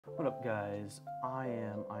What up guys,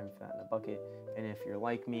 I'm Fat in a Bucket, and if you're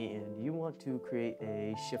like me and you want to create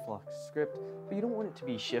a shiftlock script, but you don't want it to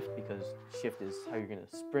be shift because shift is how you're going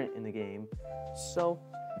to sprint in the game. So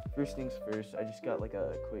first things first, I just got like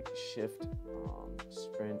a quick shift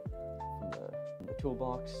sprint from the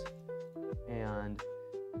toolbox, and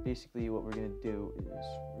basically what we're going to do is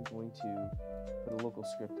we're going to put a local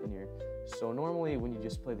script in here. So normally when you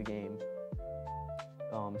just play the game,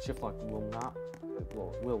 shiftlock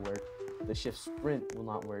will work. The shift sprint will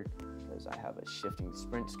not work because I have a shifting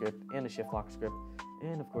sprint script and a shiftlock script,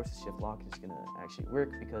 and of course the shiftlock is going to actually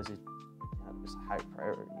work because it has high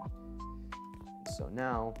priority. And so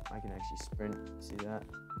now I can actually sprint, see that?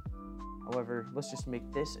 However, let's just make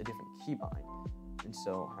this a different keybind. And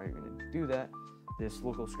so how you're going to do that, this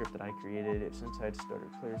local script that I created, it's inside starter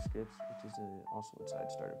player scripts, which is also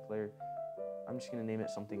inside starter player. I'm just going to name it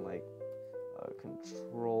something like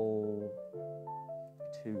control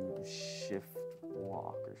to shift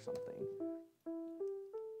lock or something,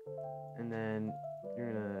 and then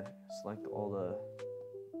you're gonna select all the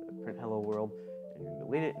print hello world, and you're gonna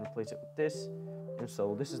delete it and replace it with this. And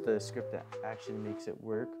so this is the script that actually makes it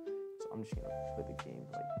work. So I'm just gonna play the game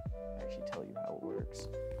to like actually tell you how it works.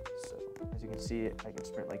 So as you can see, I can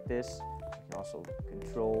sprint like this. I can also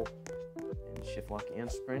control and shift lock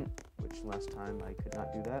and sprint, which last time I could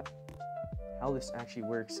not do that. How this actually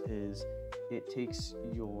works is it takes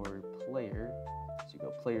your player, so you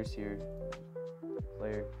go players here,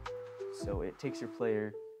 player, so it takes your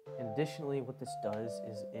player, and additionally what this does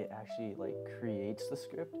is it actually like creates the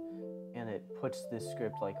script, and it puts this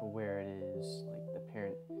script like where it is, like the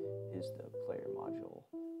parent is the player module.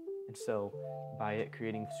 And so by it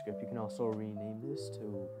creating the script, you can also rename this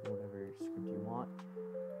to whatever script you want.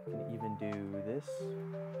 You can even do this,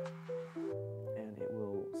 and it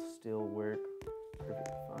will still work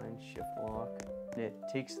perfectly fine. Shift lock, and it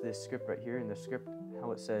takes this script right here, and the script,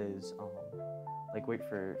 how it says like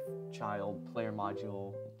WaitForChild,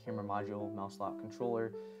 PlayerModule, CameraModule,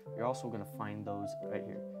 MouseLockController, you're also going to find those right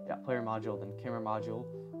here. Yeah, PlayerModule, then CameraModule,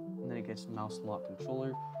 and then it gets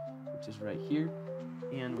MouseLockController, which is right here,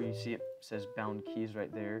 and where you see it says BoundKeys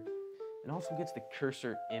right there, and also gets the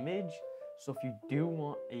cursor image. So if you do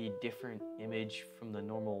want a different image from the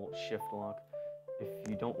normal shift lock, if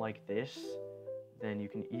you don't like this, then you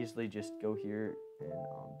can easily just go here and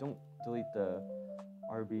don't delete the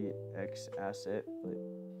RBX asset, but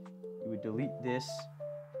you would delete this.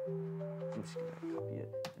 I'm just gonna copy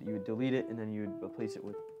it. You would delete it, and then you would replace it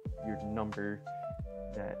with your number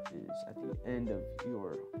that is at the end of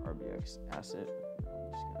your RBX asset.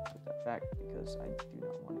 I'm just gonna put that back because I do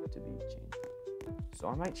not want it to be changed. So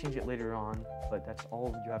I might change it later on, but that's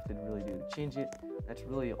all you have to really do to change it. That's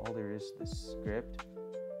really all there is to this script.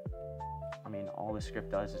 I mean, all the script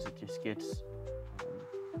does is it just gets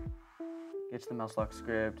the MouseLock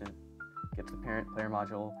script and gets the parent player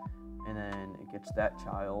module, and then it gets that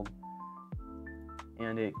child,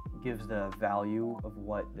 and it gives the value of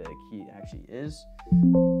what the key actually is.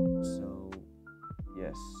 So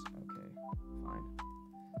yes, okay, fine.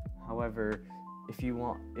 However, if you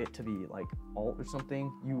want it to be like alt or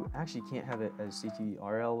something, you actually can't have it as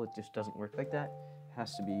ctrl. It just doesn't work like that. It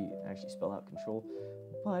has to be actually spelled out control.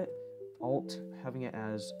 But alt, having it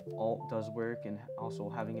as alt does work, and also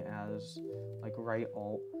having it as like right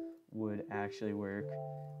alt would actually work.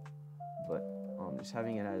 But just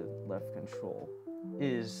having it as left control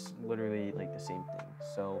is literally like the same thing.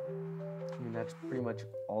 So I mean, that's pretty much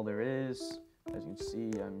all there is. As you can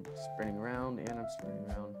see, I'm sprinting around, and I'm sprinting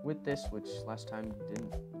around with this, which last time did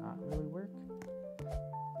not really work.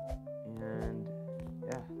 And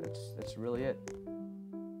yeah, that's really it.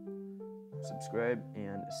 Subscribe,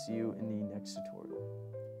 and see you in the next tutorial.